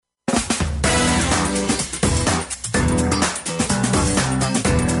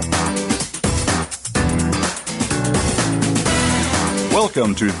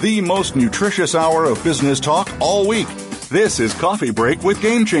Welcome to the most nutritious hour of business talk all week. This is Coffee Break with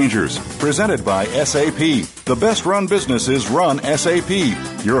Game Changers, presented by SAP. The best-run businesses run SAP.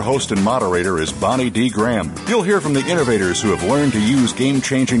 Your host and moderator is Bonnie D. Graham. You'll hear from the innovators who have learned to use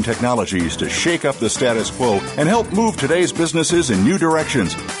game-changing technologies to shake up the status quo and help move today's businesses in new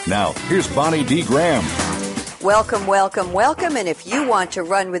directions. Now, here's Bonnie D. Graham. Welcome, welcome, welcome. And if you want to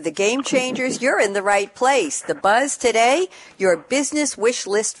run with the Game Changers, you're in the right place. The buzz today, your business wish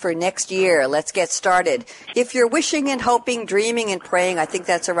list for next year. Let's get started. If you're wishing and hoping, dreaming and praying, I think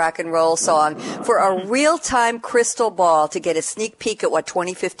that's a rock and roll song, for a real-time crystal ball to get a sneak peek at what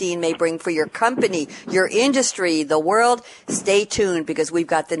 2015 may bring for your company, your industry, the world, stay tuned because we've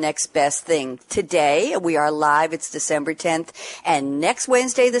got the next best thing. Today, we are live. It's December 10th. And next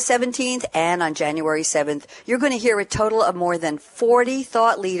Wednesday, the 17th, and on January 7th, you're going to hear a total of more than 40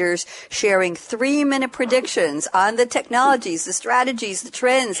 thought leaders sharing 3-minute predictions on the technologies, the strategies, the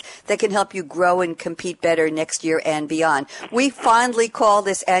trends that can help you grow and compete better next year and beyond. We fondly call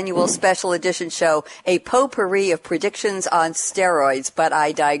this annual special edition show a potpourri of predictions on steroids, but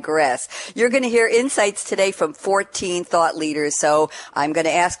I digress. You're going to hear insights today from 14 thought leaders. So I'm going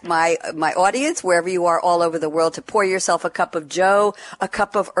to ask my audience, wherever you are all over the world, to pour yourself a cup of Joe, a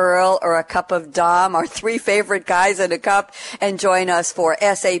cup of Earl, or a cup of Dom, our three favorite guys in a cup, and join us for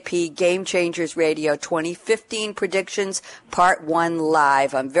SAP Game-Changers Radio 2015 Predictions Part 1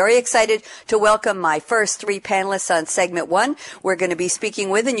 Live. I'm very excited to welcome my first three panelists on segment 1. We're going to be speaking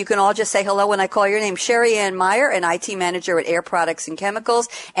with, and you can all just say hello when I call your name, Sherryanne Meyer, an IT manager at Air Products and Chemicals,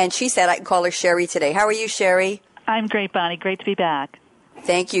 and she said I can call her Sherry today. How are you, Sherry? I'm great, Bonnie. Great to be back.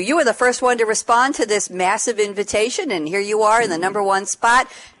 Thank you. You were the first one to respond to this massive invitation, and here you are in the number one spot.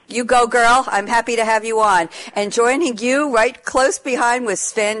 You go, girl. I'm happy to have you on. And joining you right close behind was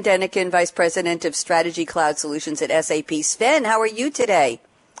Sven Denecken, Vice President of Strategy Cloud Solutions at SAP. Sven, how are you today?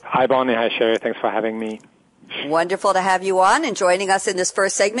 Hi, Bonnie. Hi, Sherry. Thanks for having me. Wonderful to have you on. And joining us in this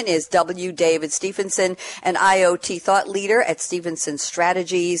first segment is W. David Stephenson, an IoT thought leader at Stephenson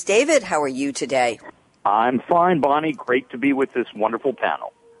Strategies. David, how are you today? I'm fine, Bonnie. Great to be with this wonderful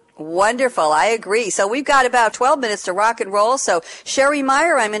panel. Wonderful. I agree. So we've got about 12 minutes to rock and roll. So Sherry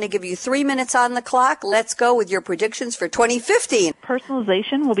Meyer, I'm going to give you 3 minutes on the clock. Let's go with your predictions for 2015.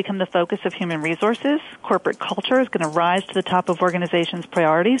 Personalization will become the focus of human resources. Corporate culture is going to rise to the top of organizations'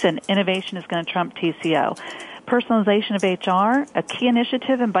 priorities, and innovation is going to trump TCO. Personalization of HR, a key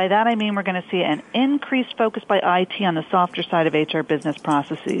initiative, and by that I mean we're going to see an increased focus by IT on the softer side of HR business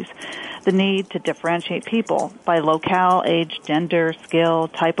processes. The need to differentiate people by locale, age, gender, skill,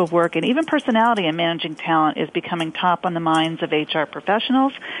 type of work, and even personality in managing talent is becoming top on the minds of HR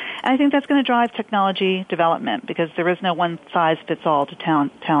professionals. And I think that's going to drive technology development because there is no one-size-fits-all to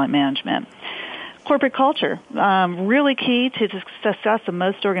talent management. Corporate culture, really key to the success of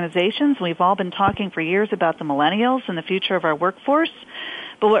most organizations. We've all been talking for years about the millennials and the future of our workforce.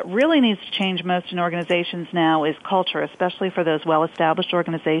 But what really needs to change most in organizations now is culture, especially for those well-established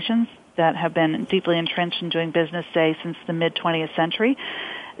organizations that have been deeply entrenched in doing business, say, since the mid-20th century.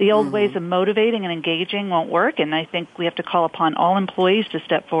 The old ways of motivating and engaging won't work, and I think we have to call upon all employees to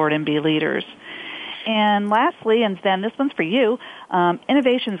step forward and be leaders. And lastly, and then this one's for you,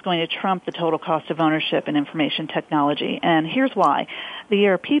 innovation is going to trump the total cost of ownership in information technology. And here's why. The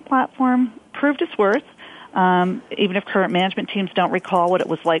ERP platform proved its worth, even if current management teams don't recall what it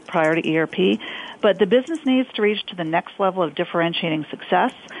was like prior to ERP. But the business needs to reach to the next level of differentiating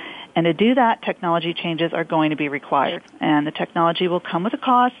success. And to do that, technology changes are going to be required. And the technology will come with a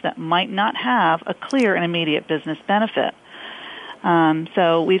cost that might not have a clear and immediate business benefit.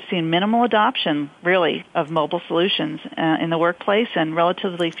 So we've seen minimal adoption, really, of mobile solutions in the workplace and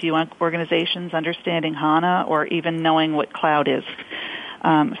relatively few organizations understanding HANA or even knowing what cloud is.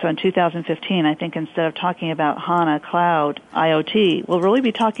 So in 2015, I think instead of talking about HANA, cloud, IoT, we'll really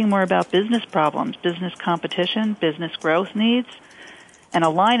be talking more about business problems, business competition, business growth needs, and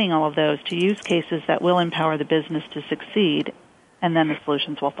aligning all of those to use cases that will empower the business to succeed, and then the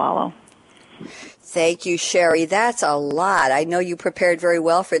solutions will follow. Thank you, Sherry. That's a lot. I know you prepared very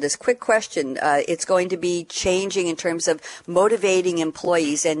well for this. Quick question. It's going to be changing in terms of motivating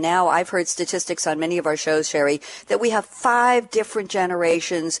employees. And now I've heard statistics on many of our shows, Sherry, that we have 5 different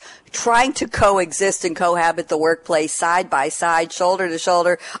generations trying to coexist and cohabit the workplace side by side, shoulder to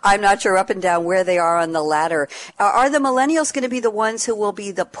shoulder. I'm not sure up and down where they are on the ladder. Are the millennials going to be the ones who will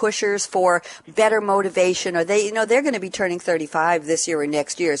be the pushers for better motivation? Or they, they're going to be turning 35 this year or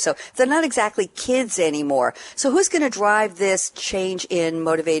next year. So they're not exactly kids anymore. So who's going to drive this change in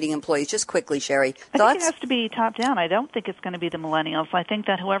motivating employees? Just quickly, Sherry. Thoughts? I think it has to be top down. I don't think it's going to be the millennials. I think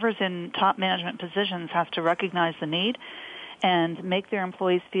that whoever's in top management positions has to recognize the need and make their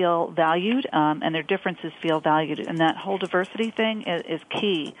employees feel valued and their differences feel valued. And that whole diversity thing is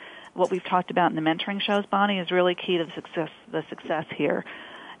key. What we've talked about in the mentoring shows, Bonnie, is really key to the success here.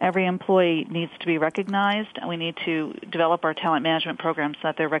 Every employee needs to be recognized, and we need to develop our talent management programs so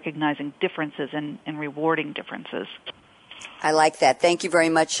that they're recognizing differences and rewarding differences. I like that. Thank you very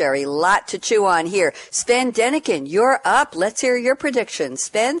much, Sherry. Lot to chew on here. Sven Denecken, you're up. Let's hear your predictions.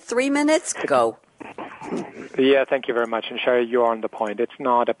 Sven, 3 minutes, go. Yeah, thank you very much. And Sherry, you're on the point. It's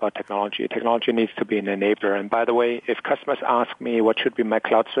not about technology. Technology needs to be an enabler. And by the way, if customers ask me what should be my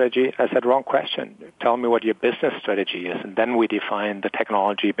cloud strategy, I said, wrong question. Tell me what your business strategy is, and then we define the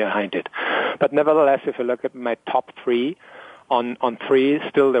technology behind it. But nevertheless, if you look at my top three, on three,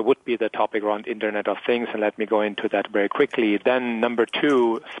 still there would be the topic around Internet of Things, and let me go into that very quickly. Then number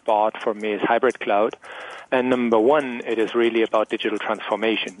 2 spot for me is hybrid cloud. And number 1, it is really about digital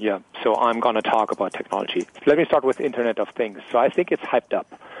transformation. Yeah, so I'm going to talk about technology. Let me start with Internet of Things. So I think it's hyped up.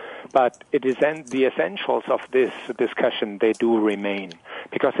 But it is the essentials of this discussion, they do remain,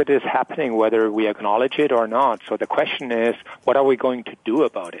 because it is happening whether we acknowledge it or not. So the question is, what are we going to do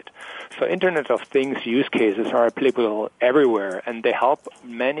about it? So Internet of Things use cases are applicable everywhere, and they help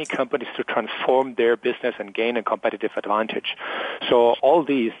many companies to transform their business and gain a competitive advantage. So all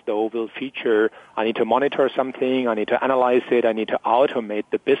these, though, will feature, I need to monitor something, I need to analyze it, I need to automate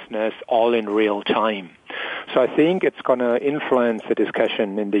the business all in real time. So I think it's going to influence the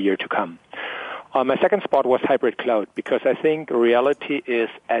discussion in the year to come. My second spot was hybrid cloud, because I think reality is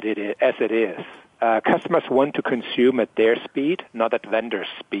as it is. Customers want to consume at their speed, not at vendor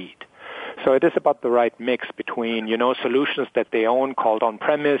speed. So it is about the right mix between, solutions that they own called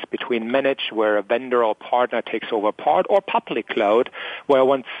on-premise, between managed, where a vendor or partner takes over part, or public cloud, where I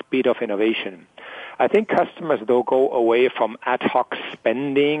want speed of innovation. I think customers, though, go away from ad hoc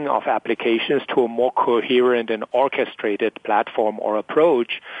spending of applications to a more coherent and orchestrated platform or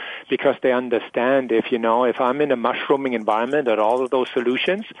approach, because they understand if I'm in a mushrooming environment at all of those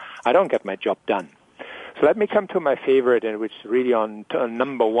solutions, I don't get my job done. So let me come to my favorite, and which is really on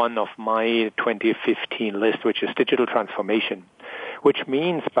number 1 of my 2015 list, which is digital transformation, which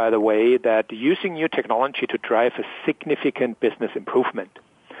means, by the way, that using new technology to drive a significant business improvement.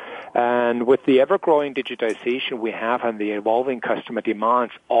 And with the ever-growing digitization we have and the evolving customer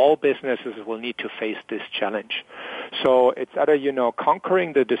demands, all businesses will need to face this challenge. So it's either,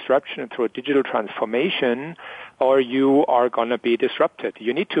 conquering the disruption through digital transformation, or you are going to be disrupted.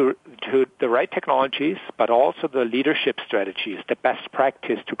 You need to the right technologies, but also the leadership strategies, the best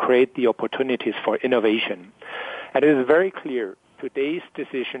practice to create the opportunities for innovation. And it is very clear, today's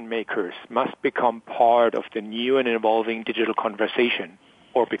decision makers must become part of the new and evolving digital conversation,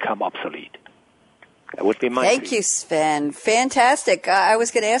 or become obsolete. That would be my Thank you, Sven. Fantastic. I was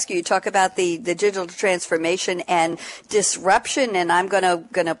going to ask you talk about the digital transformation and disruption, and I'm going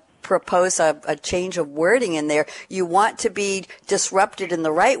to propose a change of wording in there. You want to be disrupted in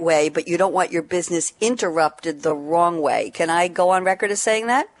the right way, but you don't want your business interrupted the wrong way. Can I go on record as saying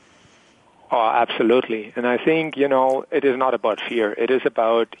that? Oh, absolutely. And I think, it is not about fear. It is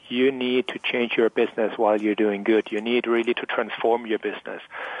about you need to change your business while you're doing good. You need really to transform your business.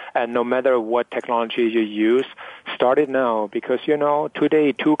 And no matter what technology you use, start it now, because,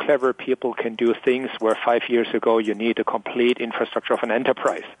 today 2 clever people can do things where 5 years ago you need a complete infrastructure of an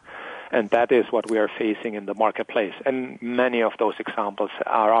enterprise. And that is what we are facing in the marketplace. And many of those examples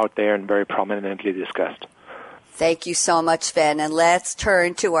are out there and very prominently discussed. Thank you so much, Sven. And let's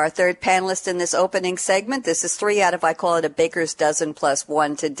turn to our third panelist in this opening segment. This is 3 out of, I call it a baker's dozen plus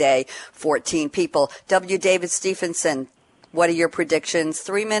 1 today, 14 people. W. David Stephenson, what are your predictions?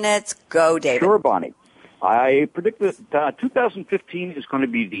 3 minutes. Go, David. Sure, Bonnie. I predict that 2015 is going to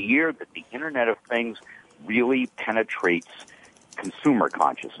be the year that the Internet of Things really penetrates consumer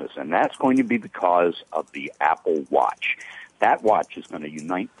consciousness, and that's going to be because of the Apple Watch. That watch is going to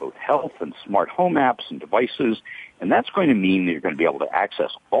unite both health and smart home apps and devices, and that's going to mean that you're going to be able to access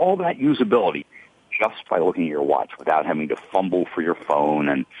all that usability just by looking at your watch without having to fumble for your phone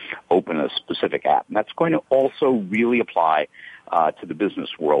and open a specific app. And that's going to also really apply to the business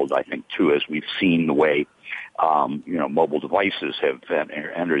world, I think, too, as we've seen the way mobile devices have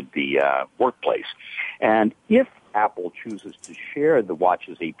entered the workplace. And if Apple chooses to share the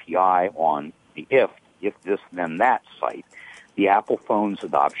watch's API on the if this, then that site, the Apple phone's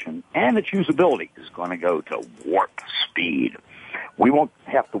adoption and its usability is going to go to warp speed. We won't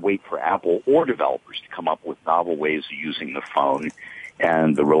have to wait for Apple or developers to come up with novel ways of using the phone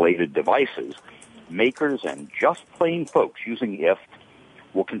and the related devices. Makers and just plain folks using IF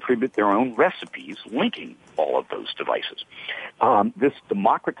will contribute their own recipes linking all of those devices. This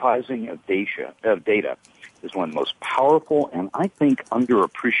democratizing of data is one of the most powerful and, I think,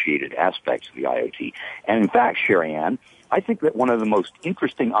 underappreciated aspects of the IoT. And in fact, Sherryanne, I think that one of the most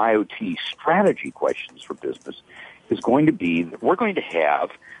interesting IoT strategy questions for business is going to be that we're going to have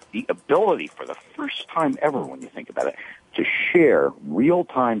the ability for the first time ever, when you think about it, to share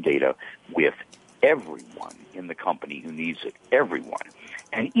real-time data with everyone in the company who needs it, everyone,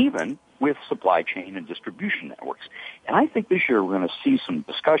 and even with supply chain and distribution networks. And I think this year we're going to see some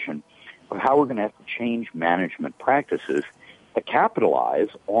discussion of how we're going to have to change management practices to capitalize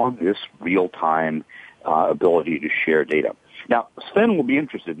on this real-time ability to share data. Now, Sven will be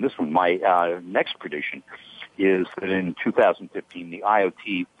interested in this one. My next prediction is that in 2015, the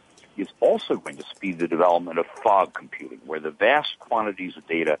IoT is also going to speed the development of fog computing, where the vast quantities of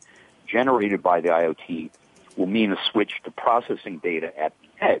data generated by the IoT will mean a switch to processing data at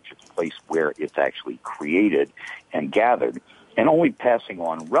the edge, a place where it's actually created and gathered, and only passing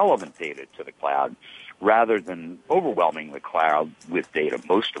on relevant data to the cloud rather than overwhelming the cloud with data,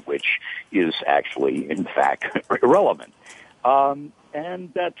 most of which is actually, in fact, irrelevant. And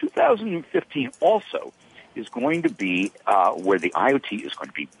 2015 also is going to be where the IoT is going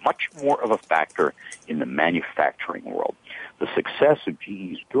to be much more of a factor in the manufacturing world. The success of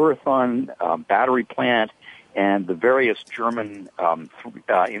GE's Durathon battery plant and the various German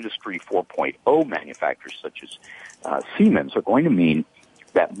Industry 4.0 manufacturers such as Siemens are going to mean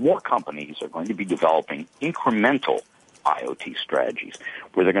that more companies are going to be developing incremental IoT strategies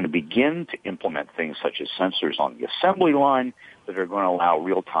where they're going to begin to implement things such as sensors on the assembly line that are going to allow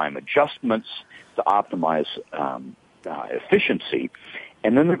real-time adjustments to optimize efficiency.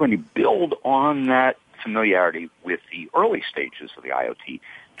 And then they're going to build on that familiarity with the early stages of the IoT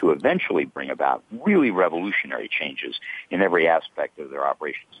to eventually bring about really revolutionary changes in every aspect of their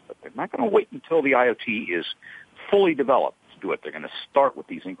operations. But they're not going to wait until the IoT is fully developed to do it. They're going to start with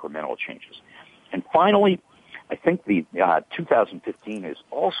these incremental changes. And finally, I think the 2015 is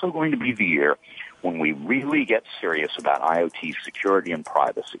also going to be the year when we really get serious about IoT security and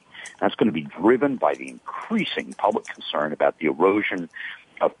privacy. That's going to be driven by the increasing public concern about the erosion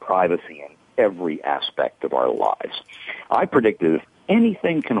of privacy in every aspect of our lives. I predict that if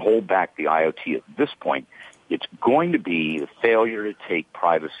anything can hold back the IoT at this point, it's going to be the failure to take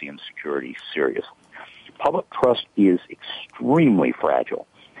privacy and security seriously. Public trust is extremely fragile.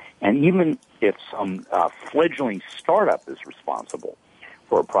 And even if some fledgling startup is responsible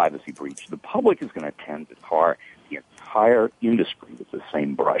for a privacy breach, the public is going to tend to tar the entire industry with the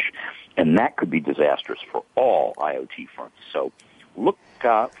same brush. And that could be disastrous for all IoT firms. So look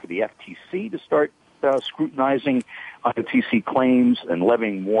for the FTC to start scrutinizing IoT claims and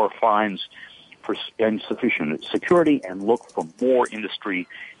levying more fines for insufficient security, and look for more industry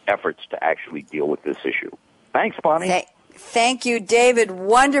efforts to actually deal with this issue. Thanks, Bonnie. Thank you, David.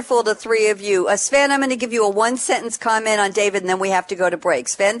 Wonderful, the three of you. Sven, I'm going to give you a one-sentence comment on David, and then we have to go to break.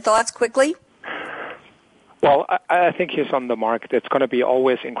 Sven, thoughts quickly? Well, I think he's on the mark. It's going to be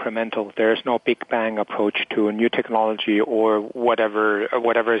always incremental. There's no big bang approach to a new technology or whatever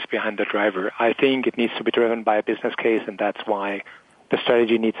is behind the driver. I think it needs to be driven by a business case, and that's why the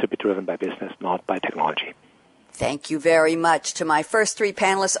strategy needs to be driven by business, not by technology. Thank you very much. To my first three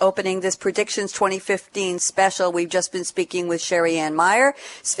panelists opening this Predictions 2015 special, we've just been speaking with Sherryanne Meyer,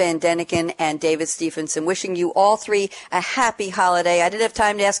 Sven Denecken, and David Stephenson. Wishing you all three a happy holiday. I didn't have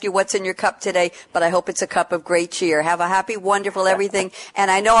time to ask you what's in your cup today, but I hope it's a cup of great cheer. Have a happy, wonderful everything.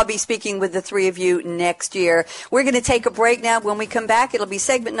 And I know I'll be speaking with the three of you next year. We're going to take a break now. When we come back, it'll be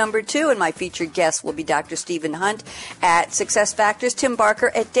segment number 2, and my featured guest will be Dr. Stephen Hunt at SuccessFactors, Tim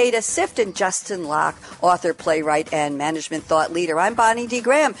Barker at Datasift, and Justin Locke, author, playwright, and management thought leader. I'm Bonnie D.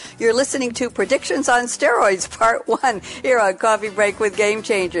 Graham. You're listening to Predictions on Steroids, Part 1, here on Coffee Break with Game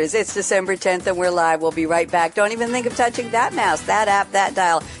Changers. It's December 10th, and we're live. We'll be right back. Don't even think of touching that mouse, that app, that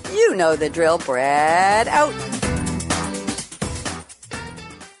dial. You know the drill. Brad out.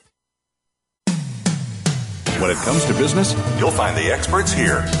 When it comes to business, you'll find the experts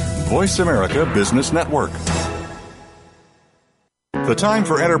here. Voice America Business Network. The time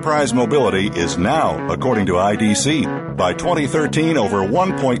for enterprise mobility is now, according to IDC. By 2013, over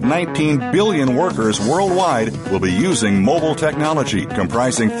 1.19 billion workers worldwide will be using mobile technology,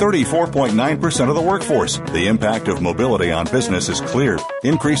 comprising 34.9% of the workforce. The impact of mobility on business is clear.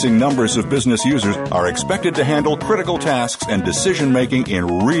 Increasing numbers of business users are expected to handle critical tasks and decision-making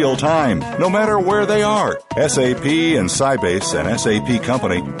in real time, no matter where they are. SAP and Sybase, an SAP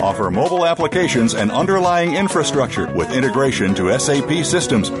company, offer mobile applications and underlying infrastructure with integration to SAP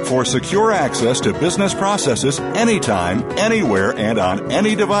systems for secure access to business processes anytime, anywhere, and on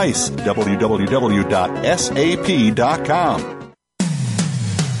any device. www.sap.com.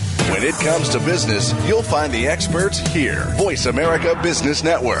 When When it comes to business, you'll find the experts here. Voice America Business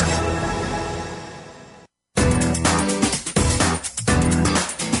Network.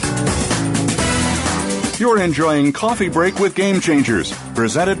 You're enjoying Coffee Break with Game Changers,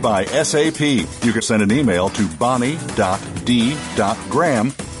 presented by SAP. You can send an email to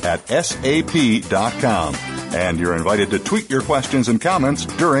bonnie.d.graham@sap.com. And you're invited to tweet your questions and comments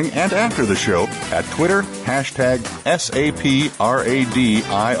during and after the show at Twitter,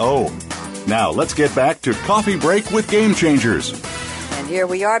 #SAPRADIO. Now, let's get back to Coffee Break with Game Changers. And here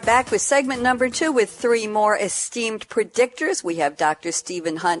we are back with segment number 2 with 3 more esteemed predictors. We have Dr.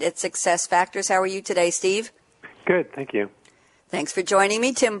 Stephen Hunt at SuccessFactors. How are you today, Steve? Good, thank you. Thanks for joining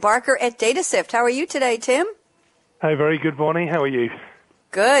me. Tim Barker at Datasift. How are you today, Tim? Hi, very good, Bonnie. How are you?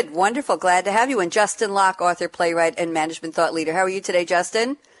 Good, wonderful. Glad to have you. And Justin Locke, author, playwright, and management thought leader. How are you today,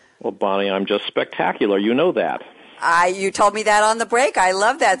 Justin? Well, Bonnie, I'm just spectacular. You know that. You told me that on the break. I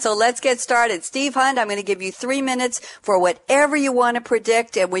love that. So let's get started. Steve Hunt, I'm going to give you 3 minutes for whatever you want to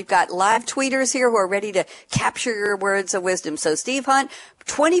predict. And we've got live tweeters here who are ready to capture your words of wisdom. So Steve Hunt,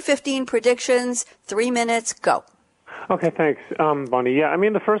 2015 predictions, 3 minutes, go. Okay, thanks, Bonnie. Yeah, I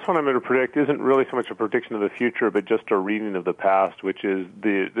mean, the first one I'm going to predict isn't really so much a prediction of the future, but just a reading of the past, which is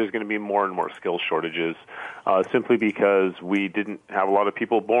there's going to be more and more skill shortages, simply because we didn't have a lot of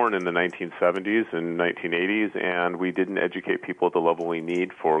people born in the 1970s and 1980s, and we didn't educate people at the level we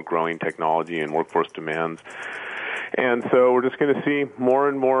need for growing technology and workforce demands. And so we're just going to see more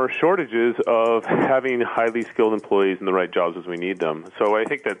and more shortages of having highly skilled employees in the right jobs as we need them. So I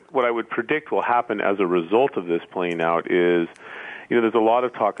think that what I would predict will happen as a result of this playing out is, there's a lot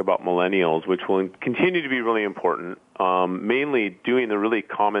of talk about millennials, which will continue to be really important, mainly doing the really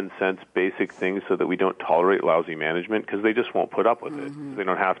common sense basic things so that we don't tolerate lousy management, because they just won't put up with it. They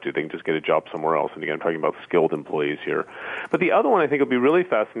don't have to. They can just get a job somewhere else. And again, I'm talking about skilled employees here. But the other one I think will be really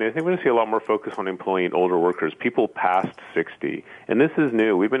fascinating. I think we're going to see a lot more focus on employing older workers, people past 60. And this is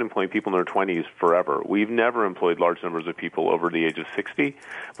new. We've been employing people in their 20s forever. We've never employed large numbers of people over the age of 60.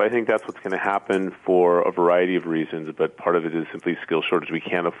 But I think that's what's going to happen for a variety of reasons. But part of it is simply skill shortage. We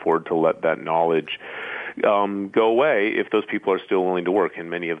can't afford to let that knowledge go away if those people are still willing to work, and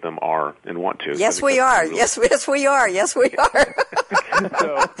many of them are and want to. Yes, we are. Really... Yes, we are. Yes, we are.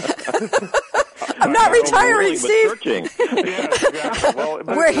 I'm not retiring, Steve. Yeah, exactly. Well,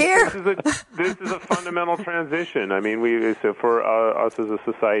 we're here. This is a fundamental transition. I mean, so for us as a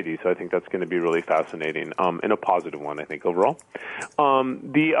society, so I think that's going to be really fascinating, and a positive one, I think, overall.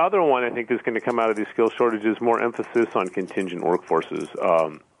 The other one I think is going to come out of these skill shortages, more emphasis on contingent workforces.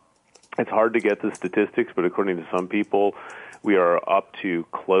 It's hard to get the statistics, but according to some people, we are up to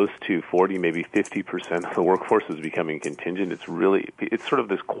close to 40, maybe 50% of the workforce is becoming contingent. It's sort of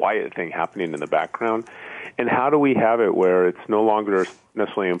this quiet thing happening in the background. And how do we have it where it's no longer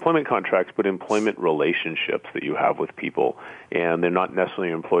necessarily employment contracts, but employment relationships that you have with people? And they're not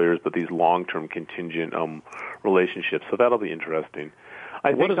necessarily employers, but these long-term contingent relationships. So that'll be interesting.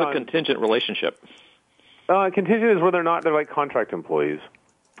 What is a contingent relationship? Contingent is where they're like contract employees.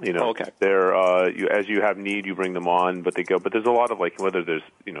 Okay. They're as you have need, you bring them on, but there's a lot of whether there's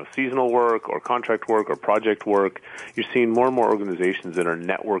seasonal work or contract work or project work. You're seeing more and more organizations that are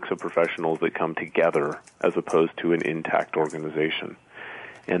networks of professionals that come together as opposed to an intact organization,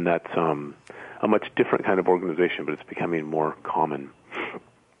 and that's a much different kind of organization, but it's becoming more common.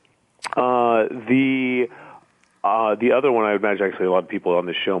 The other one, I would imagine actually a lot of people on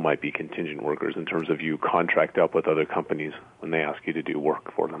the show might be contingent workers in terms of you contract up with other companies when they ask you to do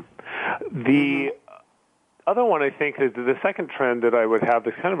work for them. The other one, I think, is the second trend that I would have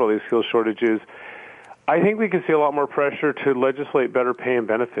that's kind of all these skill shortages. I think we can see a lot more pressure to legislate better pay and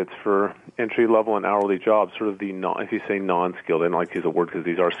benefits for entry-level and hourly jobs, sort of if you say non-skilled. I don't like to use the word because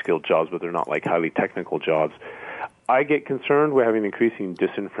these are skilled jobs, but they're not like highly technical jobs. I get concerned with having an increasing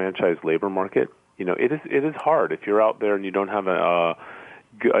disenfranchised labor market. It is hard if you're out there and you don't have a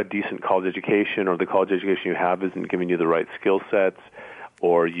decent college education, or the college education you have isn't giving you the right skill sets,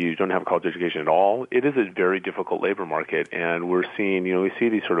 or you don't have a college education at all. It is a very difficult labor market, and we're seeing, we see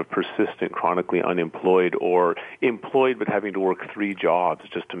these sort of persistent, chronically unemployed or employed but having to work 3 jobs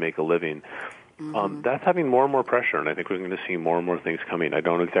just to make a living. That's having more and more pressure, and I think we're going to see more and more things coming. I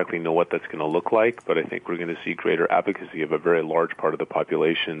don't exactly know what that's going to look like, but I think we're going to see greater advocacy of a very large part of the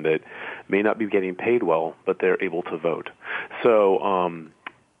population that may not be getting paid well, but they're able to vote. So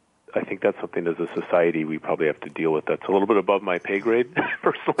I think that's something as a society we probably have to deal with. That's a little bit above my pay grade,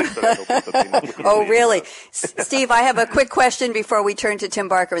 personally. But I hope it's something that Oh, really? Steve, I have a quick question before we turn to Tim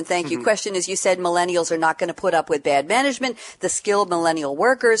Barker, and thank you. Question is, you said millennials are not going to put up with bad management. The skilled millennial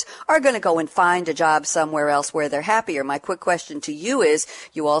workers are going to go and find a job somewhere else where they're happier. My quick question to you is,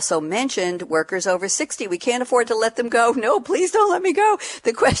 you also mentioned workers over 60. We can't afford to let them go. No, please don't let me go.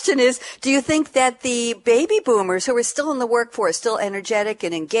 The question is, do you think that the baby boomers who are still in the workforce, still energetic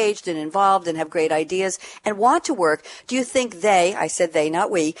and engaged and involved and have great ideas and want to work, do you think they, I said they, not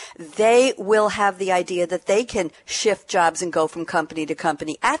we, they will have the idea that they can shift jobs and go from company to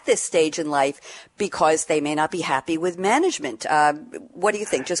company at this stage in life because they may not be happy with management? What do you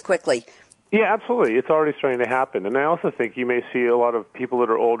think, just quickly? Yeah, absolutely. It's already starting to happen. And I also think you may see a lot of people that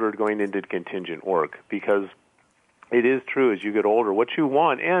are older going into contingent work, because it is true, as you get older, what you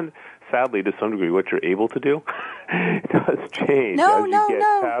want, and sadly, to some degree, what you're able to do does change as you get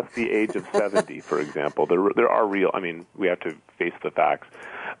past the age of 70, for example. There are real, we have to face the facts.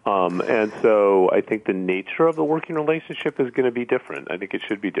 And so I think the nature of the working relationship is going to be different. I think it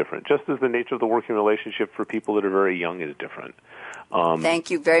should be different, just as the nature of the working relationship for people that are very young is different. Thank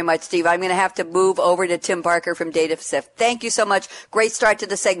you very much, Steve. I'm going to have to move over to Tim Barker from Datasift. Thank you so much. Great start to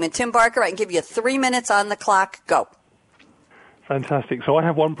the segment. Tim Barker, I can give you 3 minutes on the clock. Go. Fantastic. So I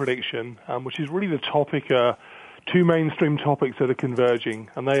have one prediction, which is really the topic, two mainstream topics that are converging,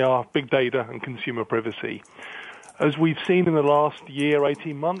 and they are big data and consumer privacy. As we've seen in the last year,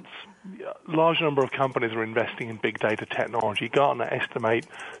 18 months, a large number of companies are investing in big data technology. Gartner estimate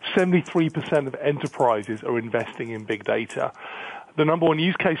 73% of enterprises are investing in big data. The number one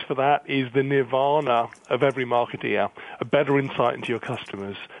use case for that is the nirvana of every marketeer, a better insight into your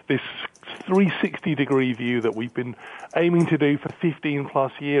customers. This 360-degree view that we've been aiming to do for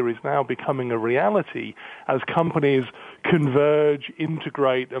 15-plus years is now becoming a reality as companies converge,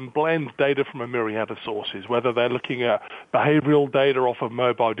 integrate, and blend data from a myriad of sources, whether they're looking at behavioral data off of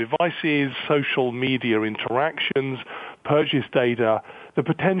mobile devices, social media interactions, purchase data. The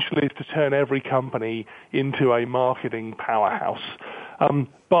potential is to turn every company into a marketing powerhouse.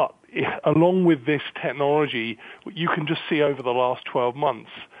 But along with this technology, you can just see over the last 12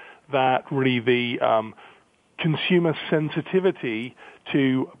 months that really the consumer sensitivity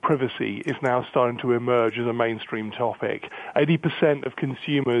to privacy is now starting to emerge as a mainstream topic. 80% of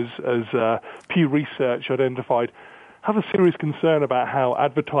consumers, as Pew Research identified, have a serious concern about how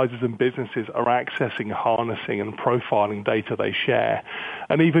advertisers and businesses are accessing, harnessing, and profiling data they share.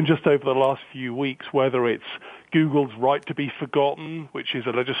 And even just over the last few weeks, whether it's Google's right to be forgotten, which is a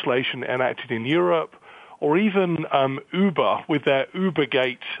legislation enacted in Europe, or even Uber with their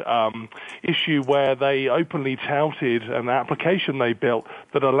Ubergate issue where they openly touted an application they built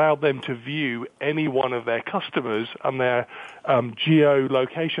that allowed them to view any one of their customers and their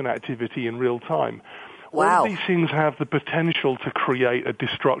geolocation activity in real time. Wow. All of these things have the potential to create a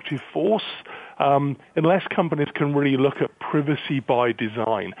destructive force unless companies can really look at privacy by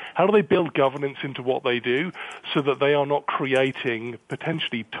design. How do they build governance into what they do so that they are not creating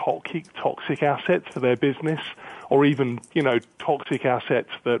potentially toxic assets for their business, or even, toxic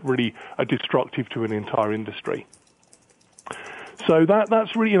assets that really are destructive to an entire industry? So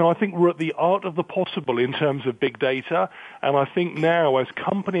that's really, I think we're at the art of the possible in terms of big data. And I think now as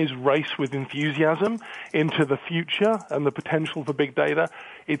companies race with enthusiasm into the future and the potential for big data,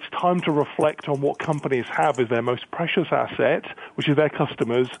 it's time to reflect on what companies have as their most precious asset, which is their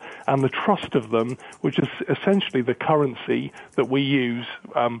customers, and the trust of them, which is essentially the currency that we use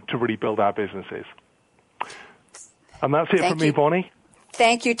to really build our businesses. And that's it from me, Bonnie.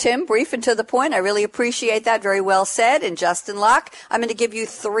 Thank you, Tim. Brief and to the point. I really appreciate that. Very well said. And Justin Locke, I'm going to give you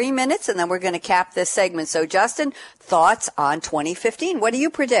 3 minutes, and then we're going to cap this segment. So, Justin, thoughts on 2015? What do you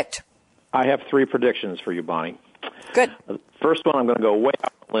predict? I have 3 predictions for you, Bonnie. Good. The first one, I'm going to go way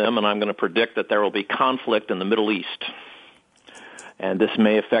out on a limb, and I'm going to predict that there will be conflict in the Middle East. And this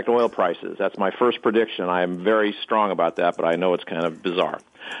may affect oil prices. That's my first prediction. I am very strong about that, but I know it's kind of bizarre.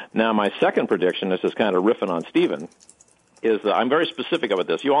 Now, my second prediction, this is kind of riffing on Stephen, is I'm very specific about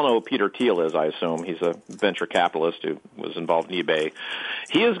this. You all know who Peter Thiel is, I assume. He's a venture capitalist who was involved in eBay.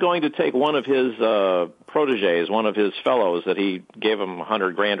 He is going to take one of his proteges, one of his fellows that he gave him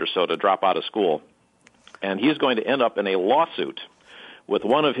 $100,000 or so to drop out of school, and he's going to end up in a lawsuit with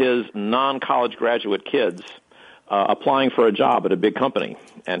one of his non-college graduate kids applying for a job at a big company.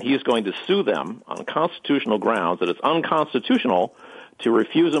 And he's going to sue them on constitutional grounds that it's unconstitutional to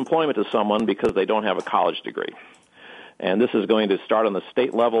refuse employment to someone because they don't have a college degree. And this is going to start on the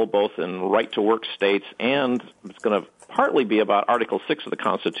state level, both in right-to-work states, and it's going to partly be about Article 6 of the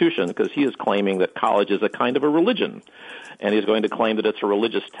Constitution, because he is claiming that college is a kind of a religion. And he's going to claim that it's a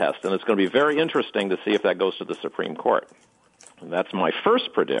religious test. And it's going to be very interesting to see if that goes to the Supreme Court. And that's my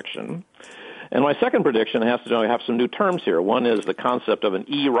first prediction. And my second prediction has to do, I have some new terms here. One is the concept of an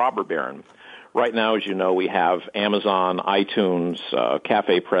e-robber baron. Right now, as you know, we have Amazon, iTunes,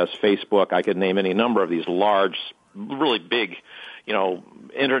 Cafe Press, Facebook. I could name any number of these large, really big,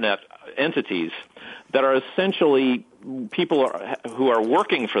 Internet entities that are essentially people who are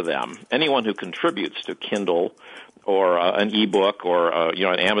working for them. Anyone who contributes to Kindle or an ebook or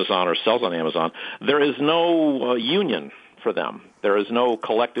an Amazon or sells on Amazon, there is no union for them. There is no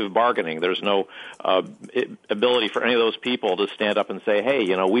collective bargaining. There's no ability for any of those people to stand up and say,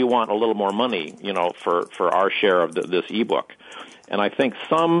 hey, we want a little more money, for our share of this ebook. And I think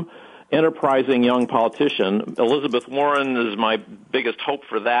some enterprising young politician, Elizabeth Warren is my biggest hope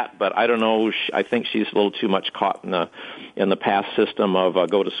for that, but I don't know. I think she's a little too much caught in the past system of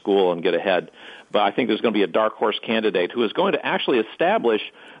go to school and get ahead. But I think there's going to be a dark horse candidate who is going to actually establish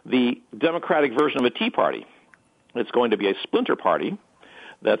the Democratic version of a Tea Party. It's going to be a splinter party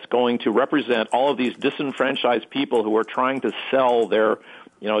that's going to represent all of these disenfranchised people who are trying to sell their,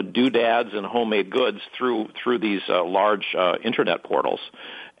 doodads and homemade goods through these large internet portals.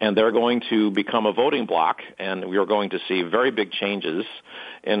 And they're going to become a voting bloc, and we are going to see very big changes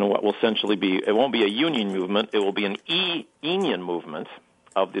in what will essentially be, it won't be a union movement, it will be an e-union movement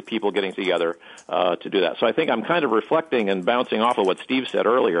of the people getting together to do that. So I think I'm kind of reflecting and bouncing off of what Steve said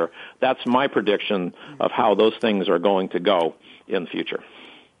earlier. That's my prediction of how those things are going to go in the future.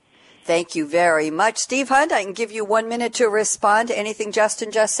 Thank you very much. Steve Hunt, I can give you 1 minute to respond to anything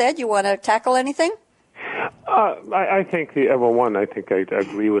Justin just said. You want to tackle anything? I think I think I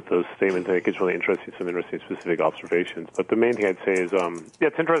agree with those statements. I think it's really interesting, some interesting specific observations. But the main thing I'd say is,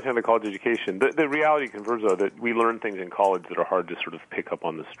 it's interesting on the college education. The reality converges, though, that we learn things in college that are hard to sort of pick up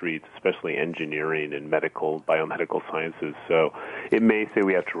on the streets, especially engineering and biomedical sciences. So it may say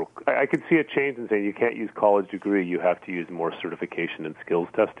we have to, I could see a change in saying you can't use college degree, you have to use more certification and skills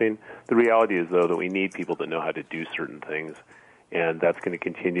testing. The reality is, though, that we need people that know how to do certain things. And that's going to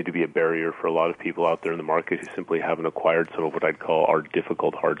continue to be a barrier for a lot of people out there in the market who simply haven't acquired some of what I'd call our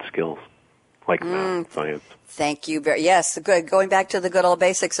difficult, hard skills, like math, science. Thank you. Yes, good. Going back to the good old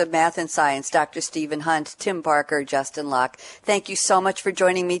basics of math and science, Dr. Stephen Hunt, Tim Barker, Justin Locke, thank you so much for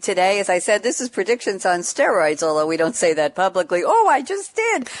joining me today. As I said, this is predictions on steroids, although we don't say that publicly. Oh, I just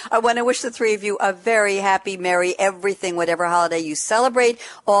did. I want to wish the three of you a very happy, merry, everything, whatever holiday you celebrate,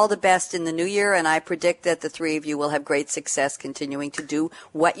 all the best in the new year, and I predict that the three of you will have great success continuing to do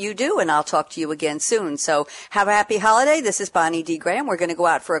what you do, and I'll talk to you again soon. So have a happy holiday. This is Bonnie D. Graham. We're going to go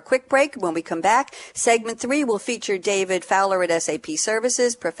out for a quick break. When we come back, segment 3 will feature David Fowler at SAP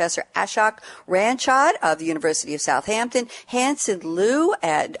Services, Professor Ashok Ranchhod of the University of Southampton, Hansen Lieu,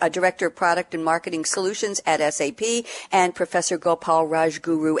 Director of Product and Marketing Solutions at SAP, and Professor Gopal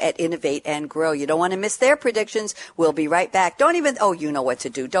Rajguru at Innovate+Grow. You don't want to miss their predictions. We'll be right back. You know what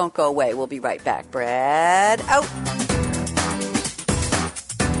to do. Don't go away. We'll be right back. Brad, out.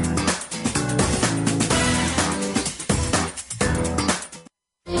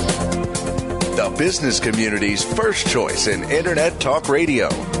 The business community's first choice in Internet Talk Radio.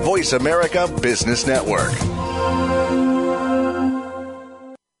 Voice America Business Network.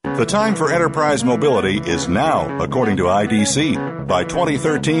 The time for enterprise mobility is now, according to IDC. By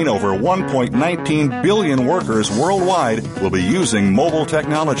 2013, over 1.19 billion workers worldwide will be using mobile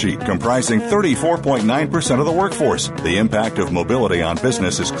technology, comprising 34.9% of the workforce. The impact of mobility on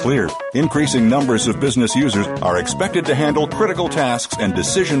business is clear. Increasing numbers of business users are expected to handle critical tasks and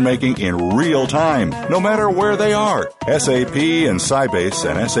decision-making in real time, no matter where they are. SAP and Sybase,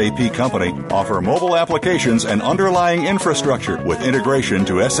 an SAP company, offer mobile applications and underlying infrastructure with integration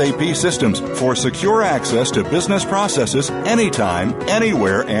to SAP systems for secure access to business processes anytime,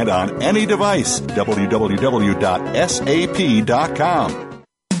 anywhere, and on any device. www.sap.com.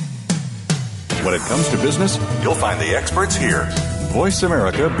 When it comes to business, you'll find the experts here. Voice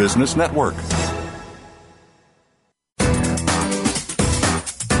America Business Network.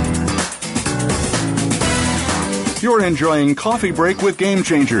 You're enjoying Coffee Break with Game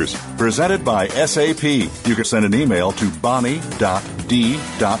Changers, presented by SAP. You can send an email to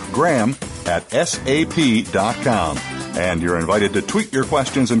bonnie.d.graham@sap.com. And you're invited to tweet your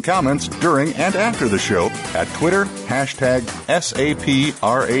questions and comments during and after the show at Twitter,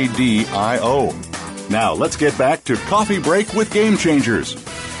 #SAPRADIO. Now, let's get back to Coffee Break with Game Changers.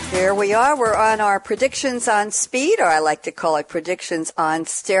 Here we are. We're on our predictions on speed, or I like to call it predictions on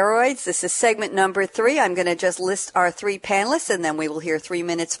steroids. This is segment number 3. I'm going to just list our 3 panelists, and then we will hear 3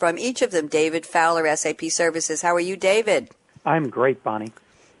 minutes from each of them. David Fowler, SAP Services. How are you, David? I'm great, Bonnie.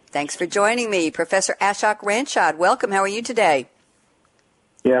 Thanks for joining me. Professor Ashok Ranchhod, welcome. How are you today?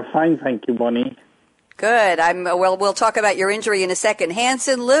 Yeah, fine. Thank you, Bonnie. Good. We'll talk about your injury in a second.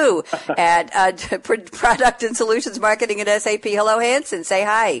 Hansen Lieu at Product and Solutions Marketing at SAP. Hello, Hansen. Say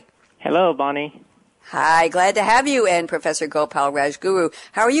hi. Hello, Bonnie. Hi. Glad to have you. And Professor Gopal Rajguru.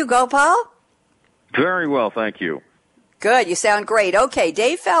 How are you, Gopal? Very well, thank you. Good. You sound great. Okay,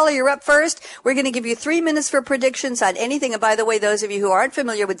 Dave Fowler, you're up first. We're going to give you 3 minutes for predictions on anything. And by the way, those of you who aren't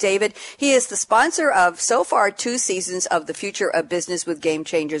familiar with David, he is the sponsor of, so far, 2 seasons of The Future of Business with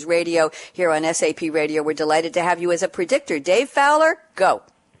Game-Changers Radio here on SAP Radio. We're delighted to have you as a predictor. Dave Fowler, go.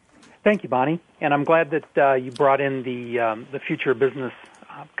 Thank you, Bonnie. And I'm glad that you brought in the future of business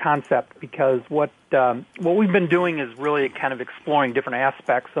concept, because what we've been doing is really kind of exploring different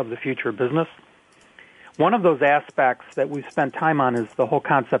aspects of the future of business. One of those aspects that we've spent time on is the whole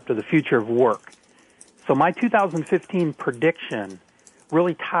concept of the future of work. So my 2015 prediction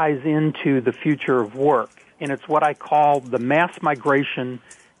really ties into the future of work, and it's what I call the mass migration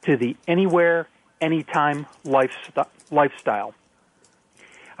to the anywhere, anytime lifestyle.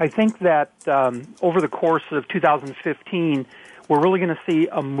 I think that over the course of 2015, we're really going to see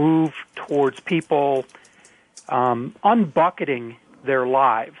a move towards people unbucketing their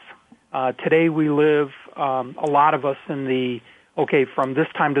lives. Today we live, a lot of us, in from this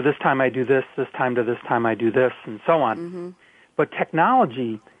time to this time I do this time to this time I do this, and so on. Mm-hmm. But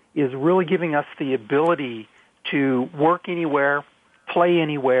technology is really giving us the ability to work anywhere, play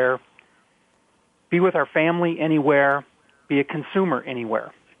anywhere, be with our family anywhere, be a consumer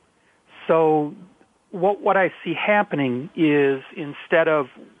anywhere. So what I see happening is, instead of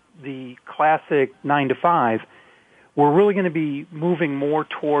the classic 9 to 5, we're really going to be moving more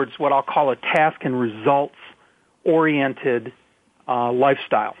towards what I'll call a task and results-oriented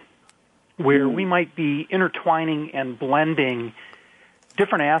lifestyle, where we might be intertwining and blending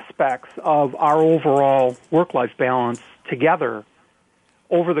different aspects of our overall work-life balance together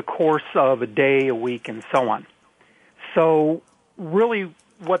over the course of a day, a week, and so on. So really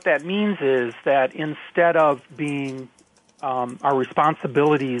what that means is that instead of being our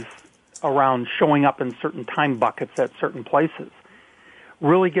responsibilities around showing up in certain time buckets at certain places,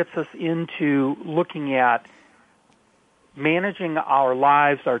 really gets us into looking at managing our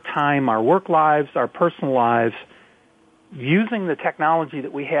lives, our time, our work lives, our personal lives, using the technology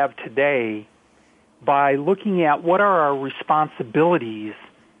that we have today by looking at what are our responsibilities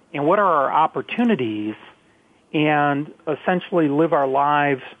and what are our opportunities, and essentially live our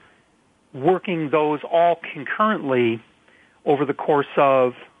lives working those all concurrently over the course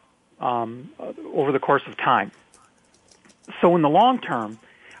of time. So in the long term,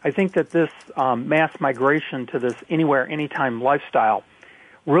 I think that this mass migration to this anywhere, anytime lifestyle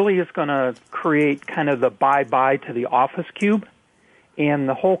really is going to create kind of the bye-bye to the office cube, and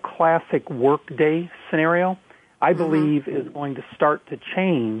the whole classic workday scenario, I believe, is going to start to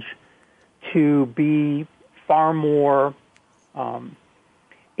change to be far more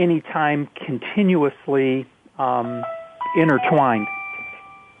anytime, continuously intertwined.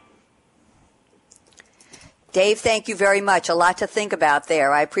 Dave, thank you very much. A lot to think about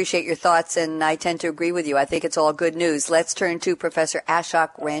there. I appreciate your thoughts, and I tend to agree with you. I think it's all good news. Let's turn to Professor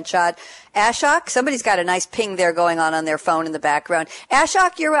Ashok Ranchhod. Ashok, somebody's got a nice ping there going on their phone in the background.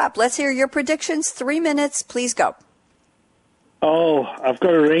 Ashok, you're up. Let's hear your predictions. 3 minutes. Please go. Oh, I've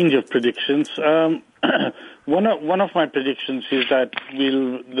got a range of predictions. One of my predictions is that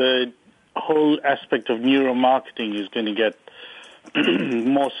the whole aspect of neuromarketing is going to get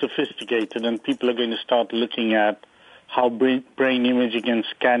more sophisticated, and people are going to start looking at how brain imaging and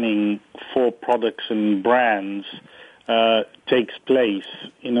scanning for products and brands takes place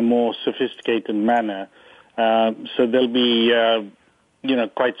in a more sophisticated manner. So there'll be,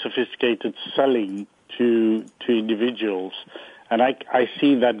 quite sophisticated selling to individuals, and I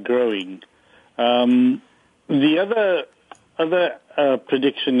see that growing. The other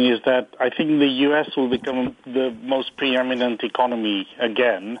prediction is that I think the U.S. will become the most preeminent economy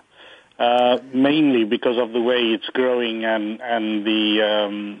again, mainly because of the way it's growing and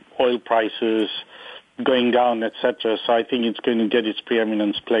the oil prices going down, etc. So I think it's going to get its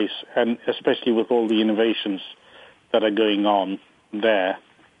preeminence place, and especially with all the innovations that are going on there.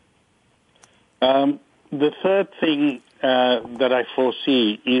 The third thing that I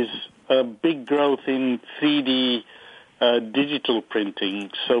foresee is a big growth in 3D digital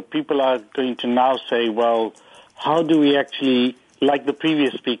printing. So people are going to now say, well, how do we actually like the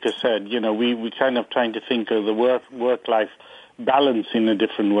previous speaker said, we kind of trying to think of the work-life balance in a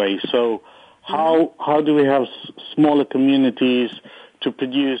different way. So how do we have smaller communities to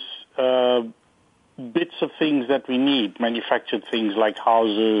produce bits of things that we need, manufactured things like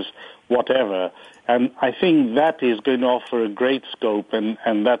houses, whatever. And I think that is going to offer a great scope, and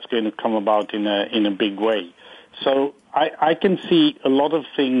that's going to come about in a big way. So I can see a lot of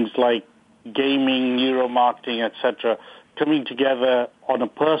things like gaming, neuromarketing, etc., coming together on a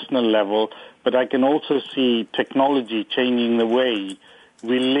personal level, but I can also see technology changing the way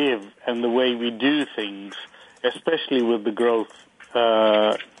we live and the way we do things, especially with the growth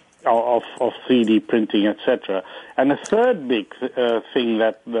of 3D printing, etc. And a third big thing,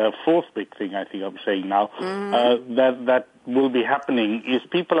 the fourth big thing I think I'm saying now, that will be happening is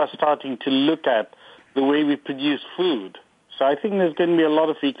people are starting to look at the way we produce food. So I think there's going to be a lot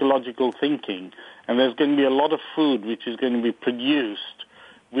of ecological thinking, and there's going to be a lot of food which is going to be produced,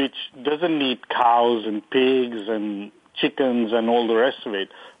 which doesn't need cows and pigs and chickens and all the rest of it,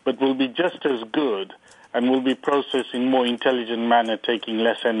 but will be just as good and will be processed in more intelligent manner, taking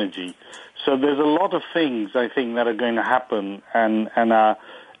less energy. So there's a lot of things, I think, that are going to happen, and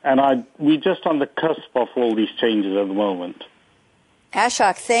we're just on the cusp of all these changes at the moment.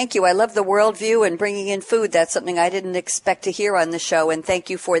 Ashok, thank you. I love the worldview and bringing in food. That's something I didn't expect to hear on the show, and thank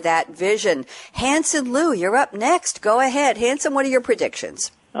you for that vision. Hansen Lieu, you're up next. Go ahead. Hansen, what are your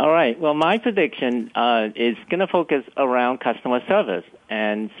predictions? All right. Well, my prediction is going to focus around customer service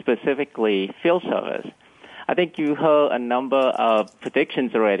and specifically field service. I think you heard a number of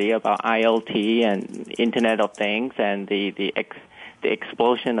predictions already about IoT and Internet of Things and the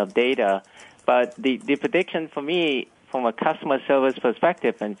explosion of data. But the prediction for me from a customer service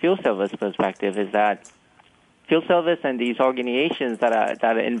perspective and field service perspective is that field service and these organizations that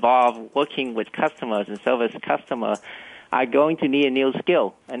are involved working with customers and service customers are going to need a new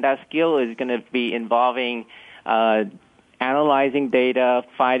skill. And that skill is going to be involving analyzing data,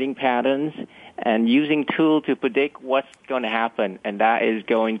 finding patterns, and using tools to predict what's going to happen. And that is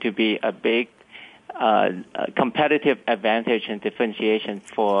going to be a big competitive advantage and differentiation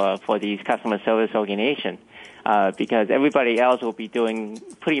for these customer service organizations. Because everybody else will be doing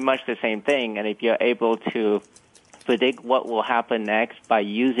pretty much the same thing. And if you're able to predict what will happen next by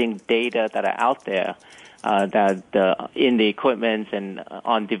using data that are out there, in the equipment and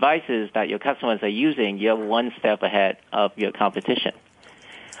on devices that your customers are using, you're one step ahead of your competition.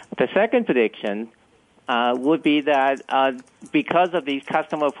 The second prediction would be that because of these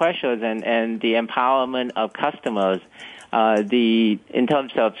customer pressures and the empowerment of customers, in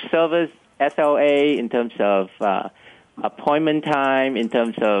terms of service, SLA, in terms of appointment time, in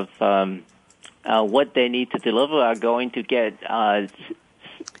terms of what they need to deliver are going to get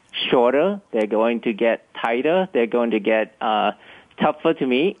shorter, they're going to get tighter, they're going to get tougher to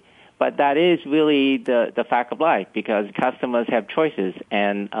meet. But that is really the fact of life because customers have choices.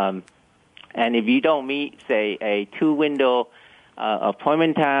 And if you don't meet, say, a 2-window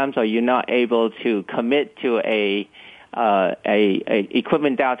appointment times or you're not able to commit to a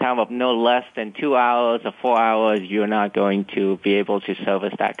equipment downtime of no less than 2 hours or 4 hours, you're not going to be able to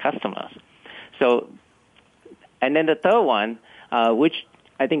service that customer. So, and then the third one, which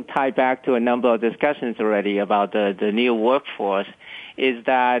I think tied back to a number of discussions already about the new workforce, is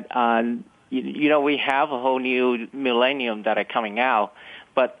that we have a whole new millennium that are coming out,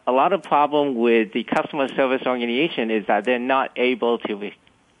 but a lot of problem with the customer service organization is that they're not able to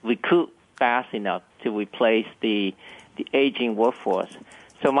recruit fast enough to replace the aging workforce.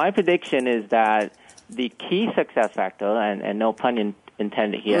 So my prediction is that the key success factor, and no pun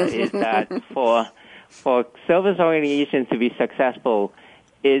intended here, is that for service organizations to be successful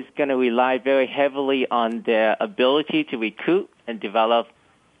is going to rely very heavily on their ability to recruit and develop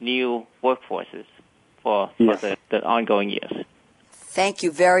new workforces for the ongoing years. Thank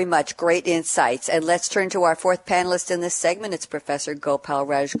you very much. Great insights. And let's turn to our fourth panelist in this segment. It's Professor Gopal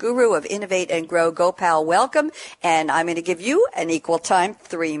Rajguru of Innovate+Grow. Gopal, welcome. And I'm going to give you an equal time,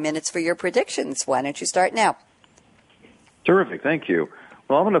 3 minutes for your predictions. Why don't you start now? Terrific. Thank you.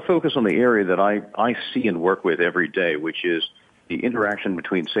 Well, I'm going to focus on the area that I see and work with every day, which is the interaction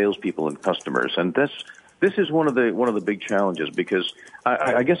between salespeople and customers. And this is one of the big challenges because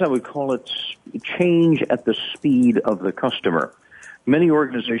I guess I would call it change at the speed of the customer. Many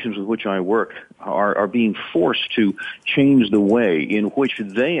organizations with which I work are being forced to change the way in which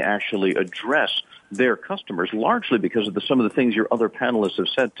they actually address their customers, largely because of some of the things your other panelists have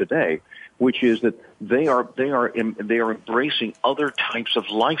said today, which is that they are embracing other types of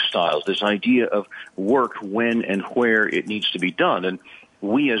lifestyles, this idea of work when and where it needs to be done. And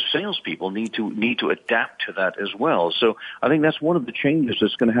we as salespeople need to adapt to that as well. So I think that's one of the changes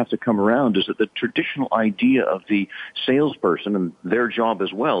that's going to have to come around, is that the traditional idea of the salesperson and their job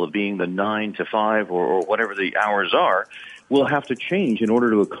as well, of being the 9 to 5 or whatever the hours are, will have to change in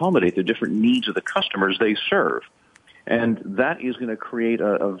order to accommodate the different needs of the customers they serve. And that is going to create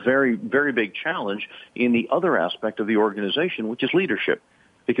a very, very big challenge in the other aspect of the organization, which is leadership.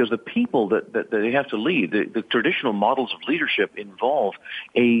 Because the people that they have to lead, the traditional models of leadership involve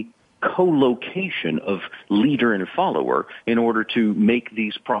a co-location of leader and follower in order to make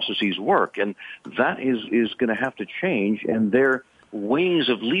these processes work. And that is going to have to change, and their ways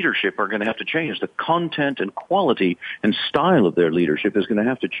of leadership are going to have to change. The content and quality and style of their leadership is going to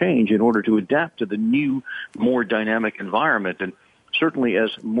have to change in order to adapt to the new, more dynamic environment. And certainly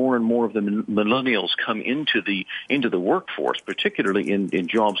as more and more of the millennials come into the workforce, particularly in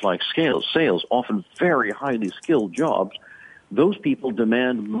jobs like sales, often very highly skilled jobs, those people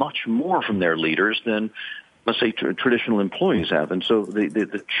demand much more from their leaders than, let's say, traditional employees have. And so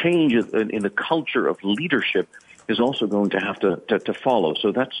the change in the culture of leadership is also going to have to follow.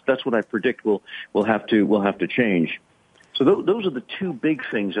 So that's what I predict will have to change. So those are the two big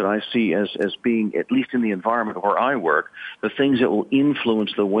things that I see as being, at least in the environment where I work, the things that will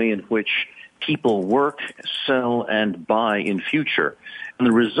influence the way in which people work, sell, and buy in future. And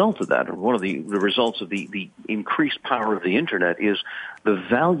the result of that, or one of the results of the increased power of the Internet, is the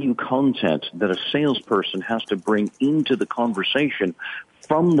value content that a salesperson has to bring into the conversation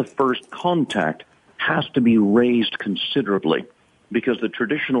from the first contact has to be raised considerably. Because the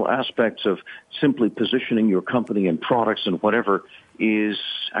traditional aspects of simply positioning your company and products and whatever is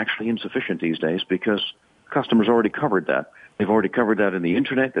actually insufficient these days, because customers already covered that. They've already covered that in the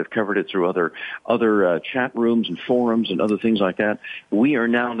Internet. They've covered it through other chat rooms and forums and other things like that. We are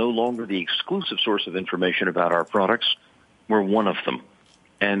now no longer the exclusive source of information about our products. We're one of them.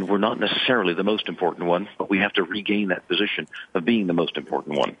 And we're not necessarily the most important one, but we have to regain that position of being the most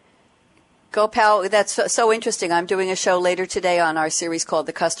important one. Gopal, that's so interesting. I'm doing a show later today on our series called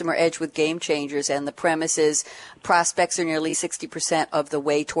The Customer Edge with Game-Changers, and the premise is prospects are nearly 60% of the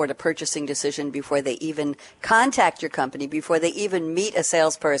way toward a purchasing decision before they even contact your company, before they even meet a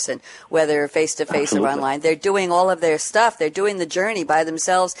salesperson, whether face-to-face or online. They're doing all of their stuff. They're doing the journey by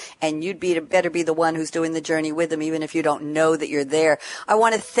themselves, and you'd better be the one who's doing the journey with them, even if you don't know that you're there. I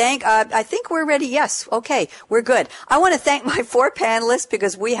want to thank, I think we're ready. Yes. Okay. We're good. I want to thank my 4 panelists,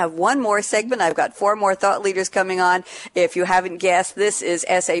 because we have one more segment. I've got 4 more thought leaders coming on. If you haven't guessed, this is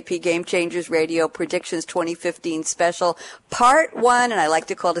SAP Game-Changers Radio Predictions 2015 Special, Part 1, and I like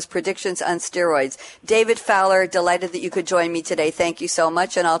to call this Predictions on Steroids. David Fowler, delighted that you could join me today. Thank you so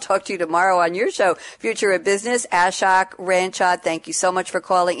much, and I'll talk to you tomorrow on your show, Future of Business. Ashok Ranchhod, thank you so much for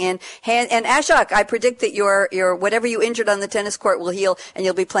calling in. And Ashok, I predict that your whatever you injured on the tennis court will heal, and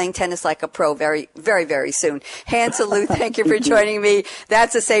you'll be playing tennis like a pro very, very, very soon. Hansen Lieu, thank you for joining me.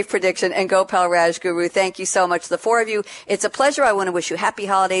 That's a safe prediction. And Gopal Rajguru, thank you so much, the 4 of you. It's a pleasure. I want to wish you happy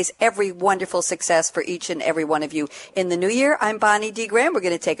holidays, every wonderful success for each and every one of you in the new year. I'm Bonnie D. Graham. We're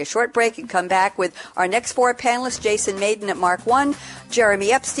going to take a short break and come back with our next 4 panelists: Jayson Mayden at MarkOne,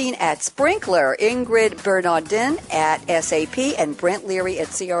 Jeremy Epstein at Sprinklr, Ingrid Bernaudin at SAP, and Brent Leary at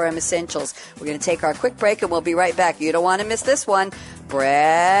CRM Essentials. We're going to take our quick break, and we'll be right back. You don't want to miss this one.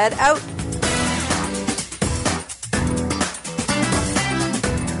 Brad out.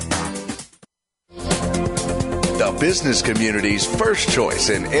 The business community's first choice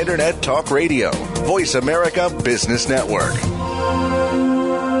in Internet Talk Radio. Voice America Business Network.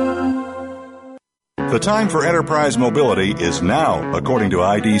 The time for enterprise mobility is now, according to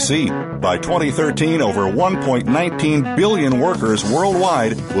IDC. By 2013, over 1.19 billion workers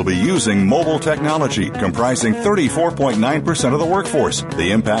worldwide will be using mobile technology, comprising 34.9% of the workforce.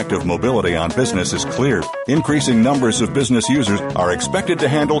 The impact of mobility on business is clear. Increasing numbers of business users are expected to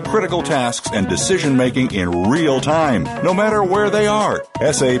handle critical tasks and decision-making in real time, no matter where they are.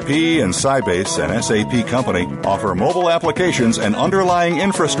 SAP and Sybase, an SAP company, offer mobile applications and underlying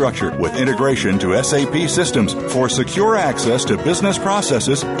infrastructure with integration to SAP systems for secure access to business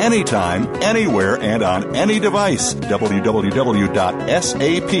processes anytime, anywhere, and on any device. www.sap.com.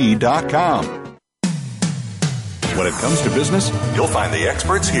 When it comes to business, you'll find the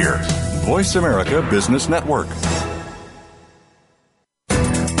experts here. Voice America Business Network.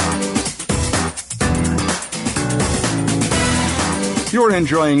 You're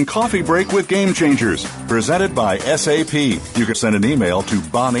enjoying Coffee Break with Game Changers, presented by SAP. You can send an email to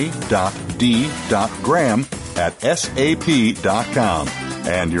bonnie.d.graham@sap.com.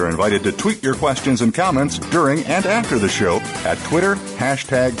 And you're invited to tweet your questions and comments during and after the show at Twitter,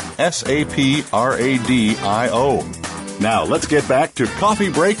 #SAPRADIO. Now let's get back to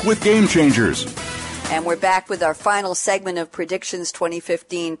Coffee Break with Game Changers. And we're back with our final segment of Predictions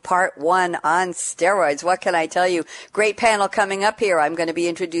 2015, Part 1 on steroids. What can I tell you? Great panel coming up here. I'm going to be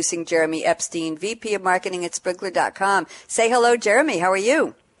introducing Jeremy Epstein, VP of Marketing at Sprinklr.com. Say hello, Jeremy. How are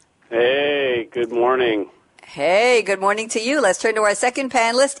you? Hey, good morning. Hey, good morning to you. Let's turn to our second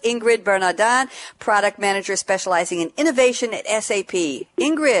panelist, Ingrid Bernaudin, Product Manager specializing in innovation at SAP.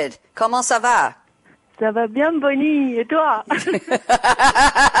 Ingrid, comment ça va? Ça va bien, Bonnie, et toi?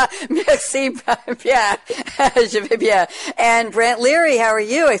 Merci, bien. Je vais bien. And Brent Leary, how are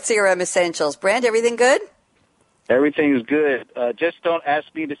you at CRM Essentials? Brent, everything good? Everything's good. Just don't ask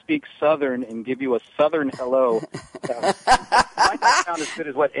me to speak Southern and give you a Southern hello. Might not sound as good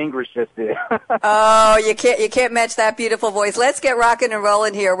as what Ingrid just did. Oh, you can't match that beautiful voice. Let's get rocking and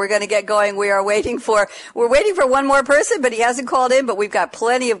rolling here. We're going to get going. We're waiting for one more person, but he hasn't called in, but we've got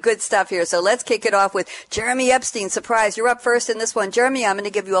plenty of good stuff here. So let's kick it off with Jeremy Epstein. Surprise, you're up first in this one. Jeremy, I'm going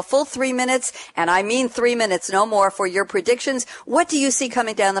to give you a full 3 minutes, and I mean 3 minutes, no more, for your predictions. What do you see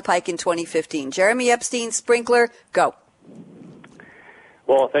coming down the pike in 2015? Jeremy Epstein, Sprinklr, go.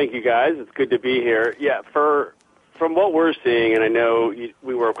 Well, thank you, guys. It's good to be here. Yeah, from what we're seeing, and I know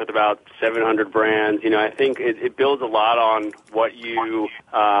we work with about 700 brands, I think it builds a lot on what your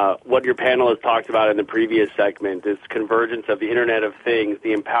panelists talked about in the previous segment, this convergence of the Internet of Things,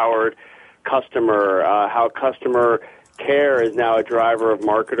 the empowered customer, how customer care is now a driver of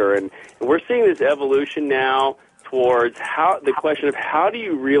marketer. And we're seeing this evolution now towards the question of how do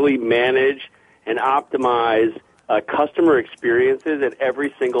you really manage and optimize customer experiences at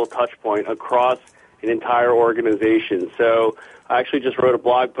every single touch point across an entire organization. So I actually just wrote a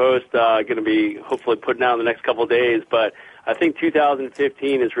blog post, going to be hopefully putting out in the next couple of days, but I think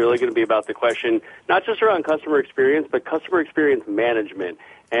 2015 is really going to be about the question, not just around customer experience, but customer experience management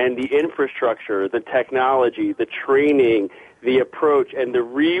and the infrastructure, the technology, the training, the approach, and the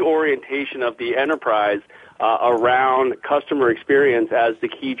reorientation of the enterprise around customer experience as the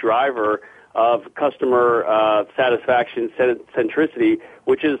key driver of customer satisfaction centricity,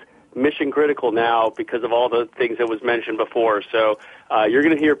 which is mission critical now because of all the things that was mentioned before. So you're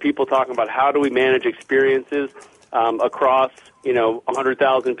going to hear people talking about how do we manage experiences across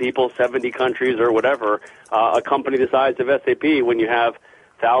 100,000 people, 70 countries, or whatever, a company the size of SAP when you have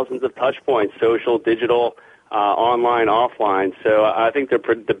thousands of touch points, social, digital, online, offline. So I think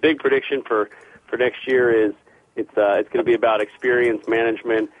the big prediction for next year is it's going to be about experience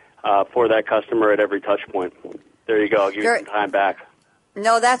management for that customer at every touch point. There you go. I'll give you some time back.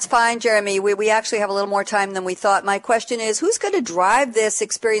 No, that's fine, Jeremy. We actually have a little more time than we thought. My question is, who's going to drive this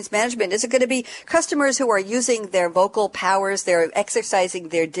experience management? Is it going to be customers who are using their vocal powers, they're exercising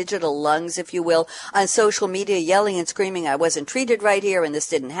their digital lungs, if you will, on social media, yelling and screaming, I wasn't treated right here and this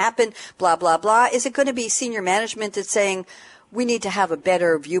didn't happen, blah, blah, blah? Is it going to be senior management that's saying, we need to have a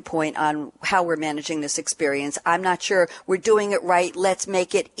better viewpoint on how we're managing this experience? I'm not sure we're doing it right. Let's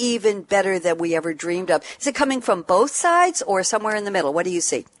make it even better than we ever dreamed of. Is it coming from both sides or somewhere in the middle? What do you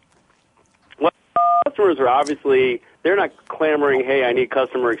see? Well, customers are obviously, they're not clamoring, hey, I need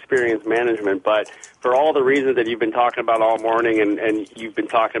customer experience management, but for all the reasons that you've been talking about all morning and you've been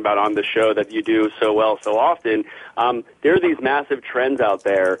talking about on the show that you do so well so often, there are these massive trends out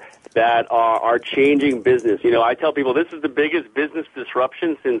there that are changing business. I tell people this is the biggest business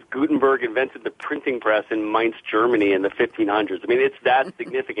disruption since Gutenberg invented the printing press in Mainz, Germany in the 1500s. I mean, it's that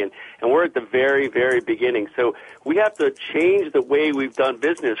significant, and we're at the very, very beginning. So we have to change the way we've done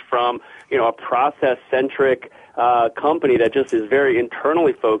business from, a process-centric company that just is very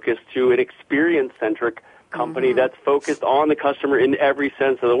internally focused to an experience-centric company that's focused on the customer in every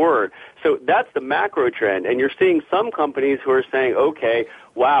sense of the word. So that's the macro trend. And you're seeing some companies who are saying, okay,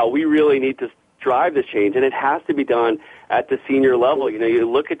 wow, we really need to drive this change, and it has to be done at the senior level. You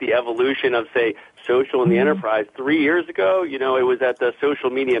look at the evolution of, say, social in the enterprise. 3 years ago, it was at the social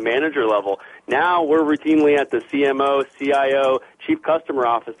media manager level. Now we're routinely at the CMO, CIO, chief customer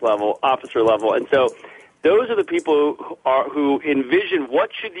officer level. And so those are the people who envision what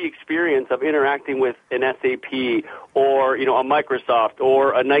should the experience of interacting with an SAP or, a Microsoft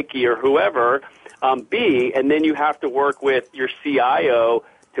or a Nike or whoever be, and then you have to work with your CIO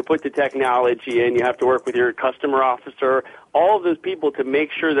to put the technology in. You have to work with your customer officer, all of those people to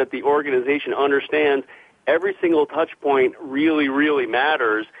make sure that the organization understands every single touch point really, really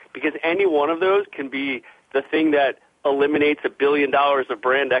matters, because any one of those can be the thing that eliminates $1 billion of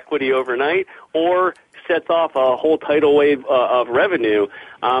brand equity overnight or sets off a whole tidal wave of revenue.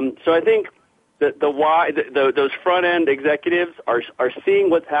 So I think that those front-end executives are seeing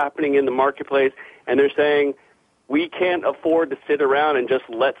what's happening in the marketplace, and they're saying, we can't afford to sit around and just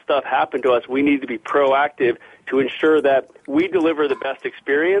let stuff happen to us. We need to be proactive to ensure that we deliver the best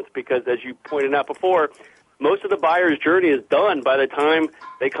experience because, as you pointed out before, most of the buyer's journey is done by the time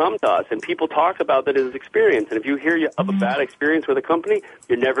they come to us, and people talk about that as experience. And if you hear of a bad experience with a company,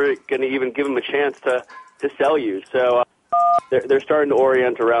 you're never going to even give them a chance to sell you. So they're starting to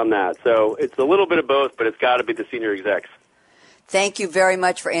orient around that. So it's a little bit of both, but it's got to be the senior execs. Thank you very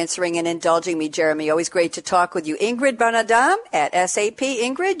much for answering and indulging me, Jeremy. Always great to talk with you. Ingrid Bernaudin at SAP.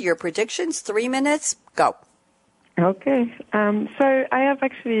 Ingrid, your predictions, 3 minutes, go. Okay. So I have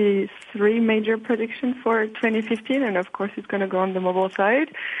actually 3 major predictions for 2015, and of course it's going to go on the mobile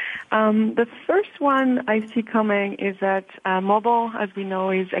side. The first one I see coming is that mobile, as we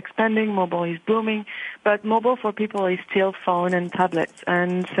know, is expanding. Mobile is booming, but mobile for people is still phone and tablets.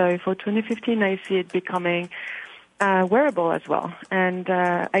 And so for 2015, I see it becoming wearable as well. And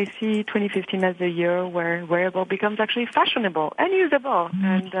I see 2015 as the year where wearable becomes actually fashionable and usable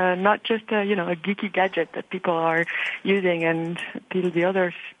and not just a geeky gadget that people are using and the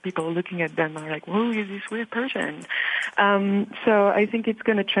other people looking at them are like, who is this weird person? So I think it's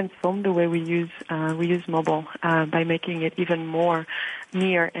going to transform the way we use mobile by making it even more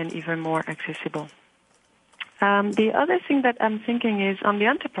near and even more accessible. The other thing that I'm thinking is on the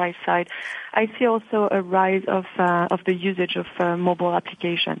enterprise side, I see also a rise of the usage of mobile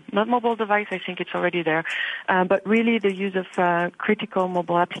application. Not mobile device, I think it's already there, but really the use of critical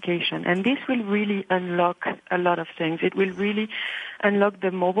mobile application. And this will really unlock a lot of things. It will really unlock the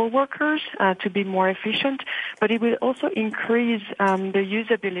mobile workers to be more efficient, but it will also increase the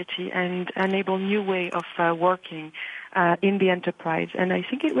usability and enable new way of working in the enterprise, and I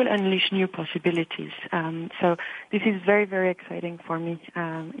think it will unleash new possibilities. So this is very, very exciting for me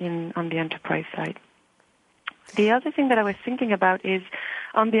on the enterprise side. The other thing that I was thinking about is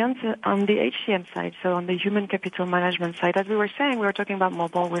on the HCM side, so on the human capital management side. As we were saying, we were talking about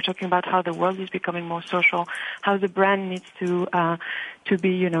mobile. We're talking about how the world is becoming more social, how the brand needs to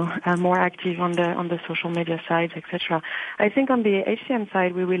be, more active on the social media sides, etc. I think on the HCM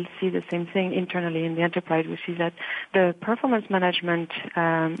side, we will see the same thing internally in the enterprise. We see that the performance management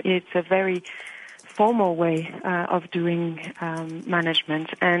it's a very formal way of doing management,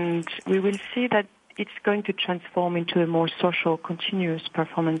 and we will see that it's going to transform into a more social, continuous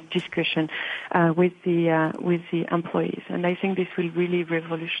performance discussion with the employees. And I think this will really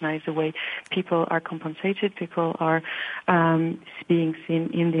revolutionize the way people are compensated, people are being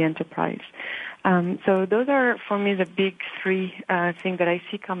seen in the enterprise. So those are, for me, the big 3 things that I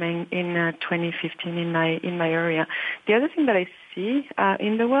see coming in 2015 in my area. The other thing that I see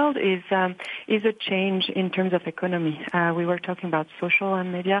in the world is a change in terms of economy. We were talking about social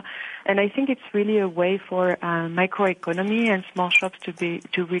and media, and I think it's really a way for microeconomy and small shops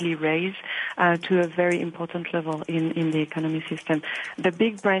to really raise to a very important level in the economy system. The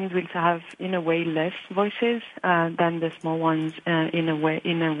big brands will have, in a way, less voices than the small ones in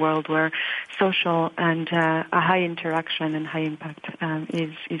a world where social and a high interaction and high impact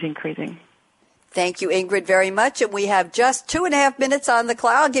is increasing. Thank you, Ingrid, very much. And we have just 2.5 minutes on the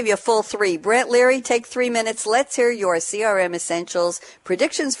clock. I'll give you a full 3. Brent Leary, take 3 minutes. Let's hear your CRM Essentials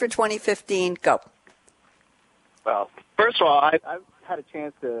predictions for 2015. Go. Well, first of all, I've had a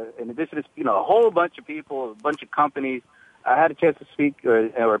chance to, in addition to a whole bunch of people, a bunch of companies, I had a chance to speak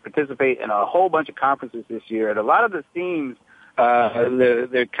or participate in a whole bunch of conferences this year. And a lot of the themes,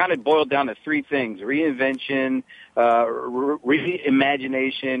 they're kind of boiled down to 3 things: reinvention,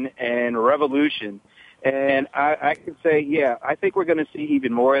 reimagination, and revolution. And I could say, I think we're going to see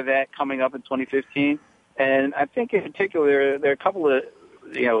even more of that coming up in 2015. And I think in particular, there are a couple of,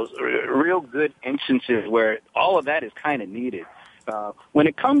 real good instances where all of that is kind of needed. When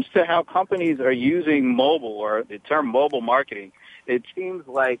it comes to how companies are using mobile, or the term mobile marketing, it seems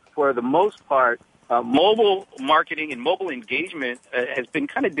like for the most part, mobile marketing and mobile engagement has been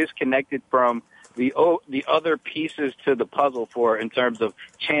kind of disconnected from the other pieces to the puzzle in terms of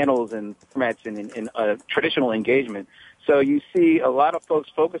channels and formats and traditional engagement. So you see a lot of folks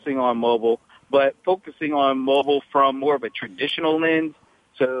focusing on mobile, but focusing on mobile from more of a traditional lens.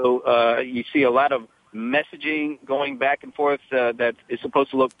 So you see a lot of messaging going back and forth that is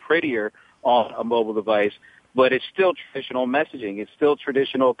supposed to look prettier on a mobile device, but it's still traditional messaging. It's still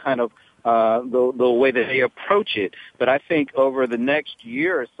traditional kind of the way that they approach it. But I think over the next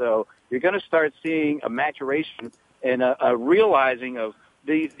year or so, you're going to start seeing a maturation and a realizing of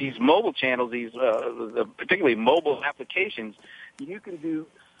these mobile channels, these particularly mobile applications. You can do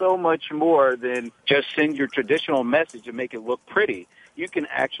so much more than just send your traditional message and make it look pretty. You can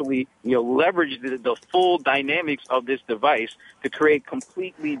actually, leverage the full dynamics of this device to create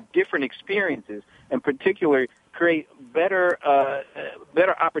completely different experiences. In particular, create better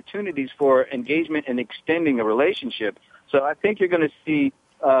opportunities for engagement and extending a relationship. So I think you're going to see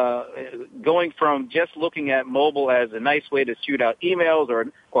going from just looking at mobile as a nice way to shoot out emails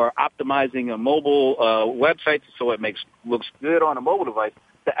or optimizing a mobile website so it looks good on a mobile device,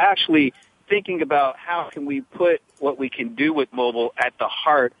 to actually thinking about how can we put what we can do with mobile at the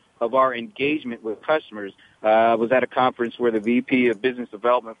heart of our engagement with customers. I was at a conference where the VP of Business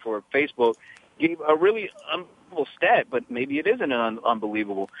Development for Facebook gave a really unbelievable stat, but maybe it isn't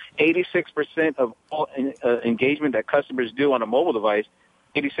unbelievable. 86% of all engagement that customers do on a mobile device,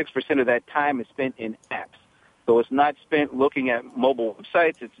 86% of that time is spent in apps. So it's not spent looking at mobile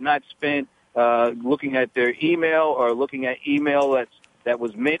websites. It's not spent looking at their email or looking at email that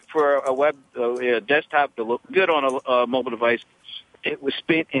was meant for a desktop to look good on a mobile device. It was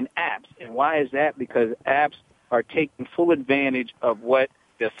spent in apps. And why is that? Because apps are taking full advantage of what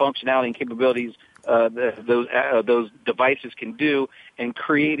the functionality and capabilities those devices can do, and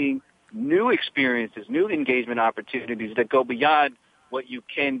creating new experiences, new engagement opportunities that go beyond what you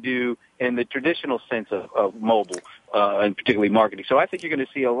can do in the traditional sense of mobile, and particularly marketing. So I think you're going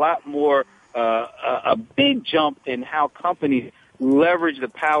to see a lot more, a big jump in how companies leverage the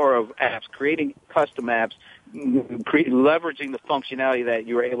power of apps, creating custom apps, leveraging the functionality that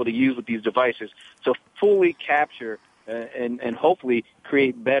you are able to use with these devices to fully capture and hopefully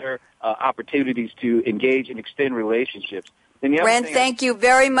create better opportunities to engage and extend relationships. Brent, thank you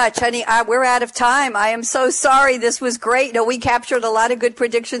very much, honey. We're out of time. I am so sorry. This was great. No, we captured a lot of good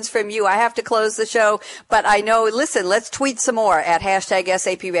predictions from you. I have to close the show, but I know, listen, let's tweet some more at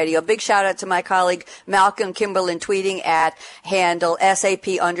 #SAP Radio. Big shout out to my colleague Malcolm Kimberlin tweeting at handle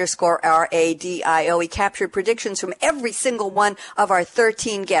SAP_RADIO. He captured predictions from every single one of our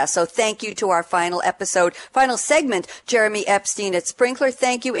 13 guests. So thank you to our final segment, Jeremy Epstein at Sprinklr.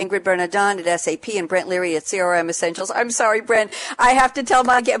 Thank you, Ingrid Bernaudin at SAP and Brent Leary at CRM Essentials. I'm sorry, Brent. I have to tell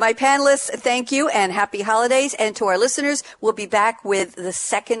my panelists, thank you and happy holidays. And to our listeners, we'll be back with the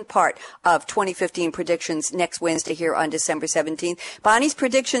second part of 2015 predictions next Wednesday here on December 17th. Bonnie's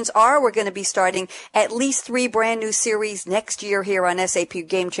predictions are we're going to be starting at least 3 brand new series next year here on SAP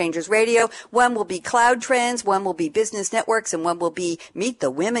Game-Changers Radio. One will be Cloud Trends, one will be Business Networks, and one will be Meet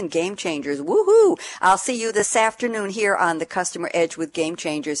the Women Game Changers. Woohoo! I'll see you this afternoon here on the Customer Edge with Game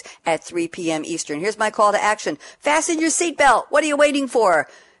Changers at 3 p.m. Eastern. Here's my call to action. Fasten your seatbelt. What are you waiting for?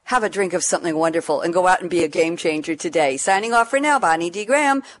 Have a drink of something wonderful and go out and be a game changer today. Signing off for now, Bonnie D.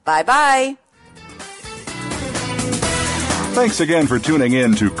 Graham. Bye-bye. Thanks again for tuning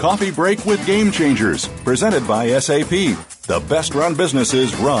in to Coffee Break with Game Changers, presented by SAP. The best run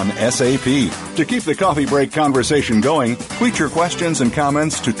businesses run SAP. To keep the coffee break conversation going, tweet your questions and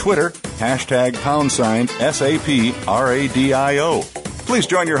comments to Twitter, #SAP_RADIO. Please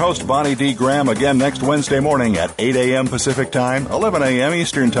join your host, Bonnie D. Graham, again next Wednesday morning at 8 a.m. Pacific Time, 11 a.m.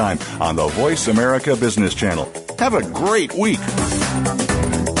 Eastern Time on the Voice America Business Channel. Have a great week.